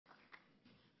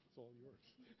all yours.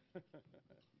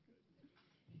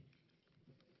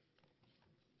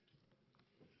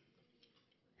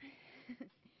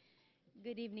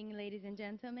 Good evening, ladies and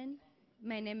gentlemen.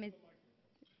 My name is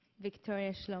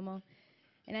Victoria Shlomo,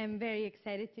 and I'm very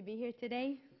excited to be here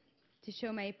today to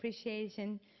show my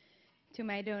appreciation to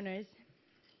my donors,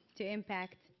 to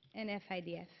Impact, and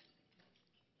FIDF.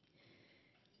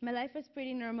 My life was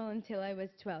pretty normal until I was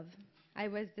 12. I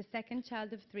was the second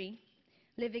child of 3,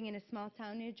 living in a small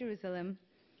town near Jerusalem,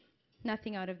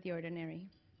 nothing out of the ordinary.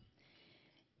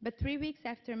 But 3 weeks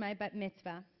after my bat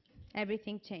mitzvah,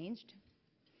 everything changed.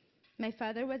 My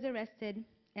father was arrested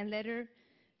and later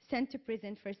sent to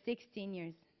prison for 16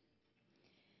 years.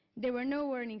 There were no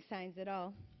warning signs at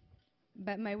all,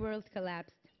 but my world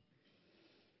collapsed.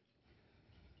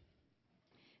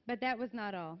 But that was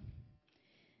not all.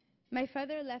 My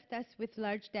father left us with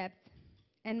large debts,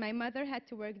 and my mother had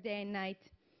to work day and night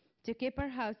to keep our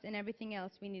house and everything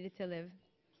else we needed to live.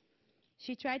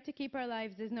 She tried to keep our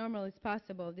lives as normal as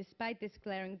possible, despite this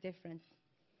glaring difference.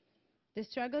 The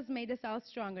struggles made us all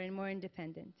stronger and more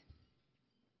independent.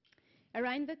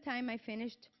 Around the time I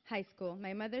finished high school,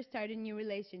 my mother started a new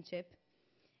relationship,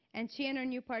 and she and her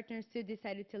new partner Sue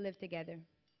decided to live together.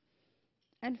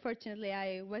 Unfortunately,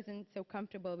 I wasn't so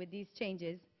comfortable with these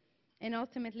changes, and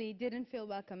ultimately didn't feel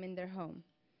welcome in their home.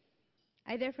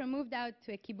 I therefore moved out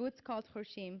to a kibbutz called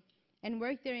Horshim and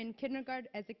worked there in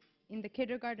the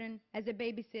kindergarten as a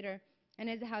babysitter and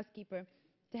as a housekeeper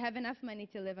to have enough money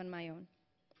to live on my own.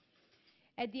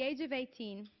 At the age of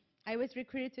 18, I was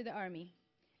recruited to the army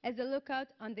as a lookout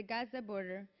on the Gaza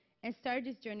border and started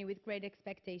this journey with great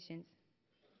expectations.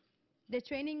 The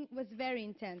training was very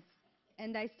intense,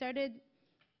 and I started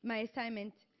my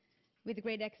assignment with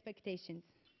great expectations.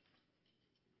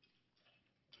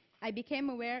 I became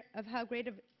aware of how great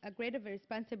of a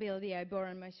responsibility I bore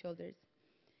on my shoulders.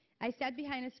 I sat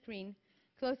behind a screen,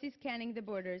 closely scanning the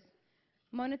borders,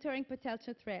 monitoring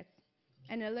potential threats,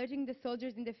 and alerting the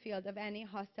soldiers in the field of any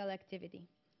hostile activity.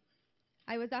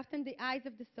 I was often the eyes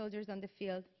of the soldiers on the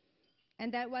field,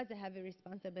 and that was a heavy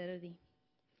responsibility.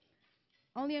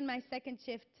 Only on my second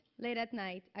shift, late at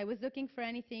night, I was looking for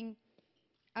anything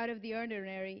out of the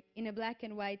ordinary in a black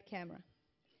and white camera,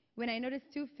 when I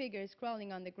noticed 2 figures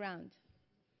crawling on the ground.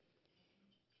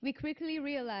 We quickly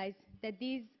realized that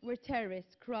these were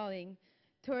terrorists crawling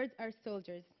towards our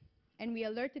soldiers, and we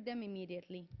alerted them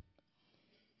immediately.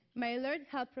 My alert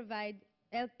helped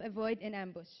avoid an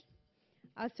ambush.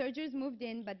 Our soldiers moved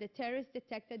in, but the terrorists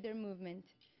detected their movement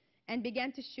and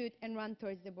began to shoot and run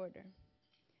towards the border.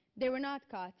 They were not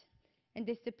caught and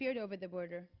disappeared over the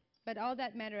border, but all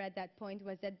that mattered at that point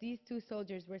was that these 2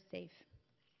 soldiers were safe.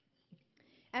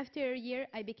 After a year,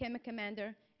 I became a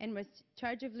commander and was in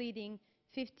charge of leading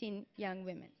 15 young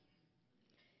women.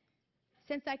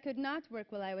 Since I could not work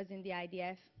while I was in the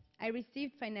IDF, I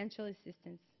received financial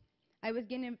assistance. I was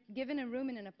given a room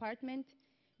in an apartment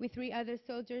with 3 other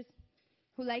soldiers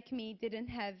who, like me, didn't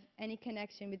have any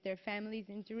connection with their families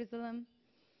in Jerusalem.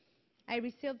 I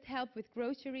received help with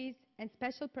groceries and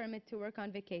special permit to work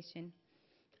on vacation,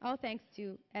 all thanks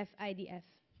to FIDF.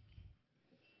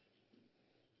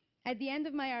 At the end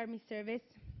of my army service,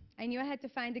 I knew I had to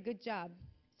find a good job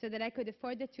so that I could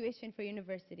afford the tuition for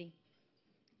university.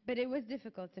 But it was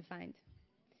difficult to find.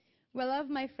 While all of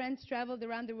my friends traveled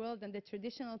around the world on the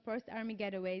traditional post-army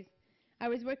getaways, I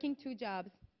was working 2 jobs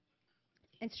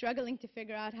and struggling to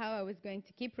figure out how I was going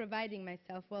to keep providing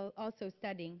myself while also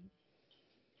studying.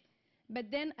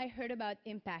 But then I heard about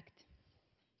Impact,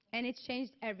 and it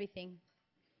changed everything.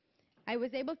 I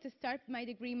was able to start my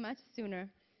degree much sooner,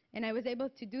 and I was able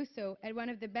to do so at one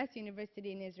of the best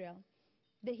universities in Israel,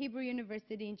 the Hebrew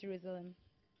University in Jerusalem.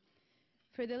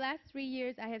 For the last 3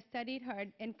 years, I have studied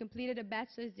hard and completed a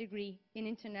bachelor's degree in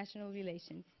international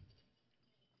relations.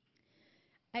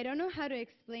 I don't know how to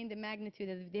explain the magnitude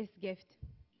of this gift.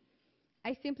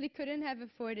 I simply couldn't have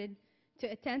afforded to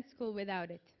attend school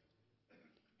without it.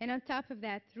 And on top of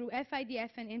that, through FIDF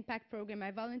and Impact program,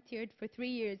 I volunteered for 3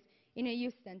 years in a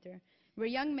youth center where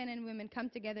young men and women come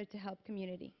together to help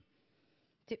community.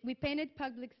 We painted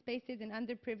public spaces in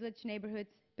underprivileged neighborhoods,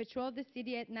 patrolled the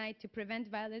city at night to prevent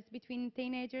violence between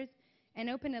teenagers, and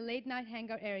opened a late-night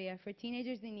hangout area for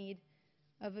teenagers in need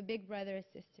of a big brother or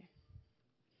sister.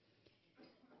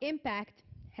 Impact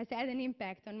has had an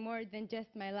impact on more than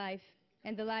just my life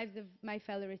and the lives of my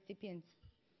fellow recipients.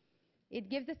 It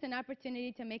gives us an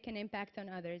opportunity to make an impact on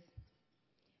others.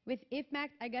 With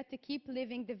Impact, I got to keep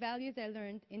living the values I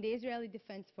learned in the Israeli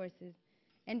Defense Forces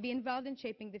and be involved in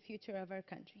shaping the future of our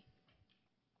country.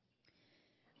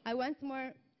 I once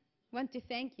more want to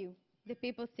thank you, the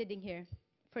people sitting here,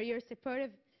 for your supportive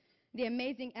the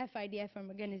amazing FIDF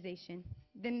organization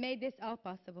that made this all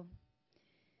possible.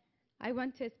 I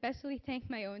want to especially thank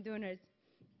my own donors.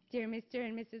 Dear Mr.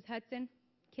 and Mrs. Hudson,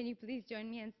 can you please join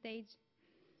me on stage?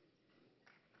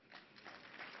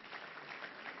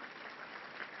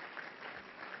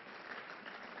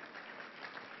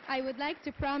 I would like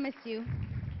to promise you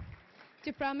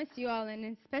all,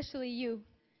 and especially you,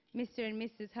 Mr. and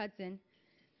Mrs. Hudson,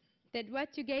 that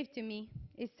what you gave to me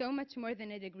is so much more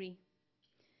than a degree.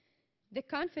 The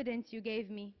confidence you gave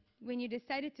me when you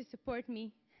decided to support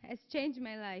me has changed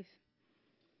my life.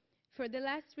 For the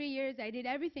last 3 years, I did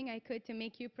everything I could to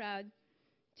make you proud,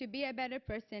 to be a better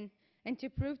person, and to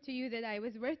prove to you that I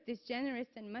was worth this generous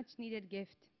and much-needed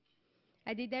gift.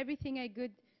 I did everything I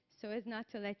could so as not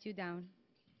to let you down.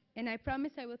 And I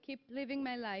promise I will keep living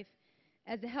my life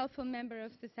as a helpful member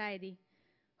of society,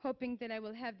 hoping that I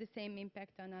will have the same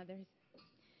impact on others.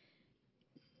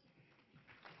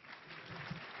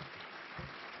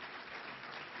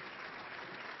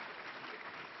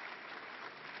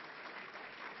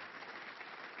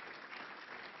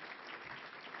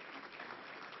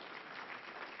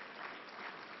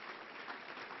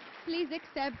 Please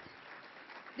accept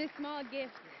this small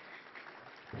gift.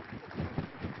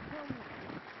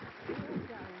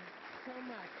 So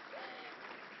much.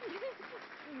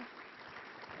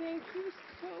 Thank you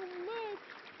so much.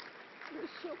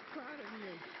 We're so proud of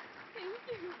you. Thank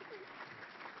you.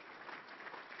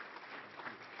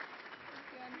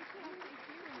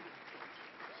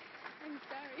 I'm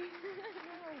sorry.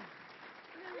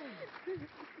 No.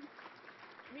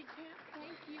 We can't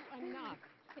thank you enough.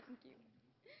 Thank you.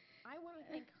 I want to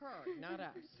thank her, not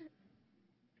us.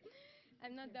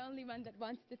 I'm not the only one that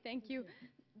wants to thank you.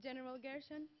 General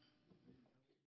Gershon?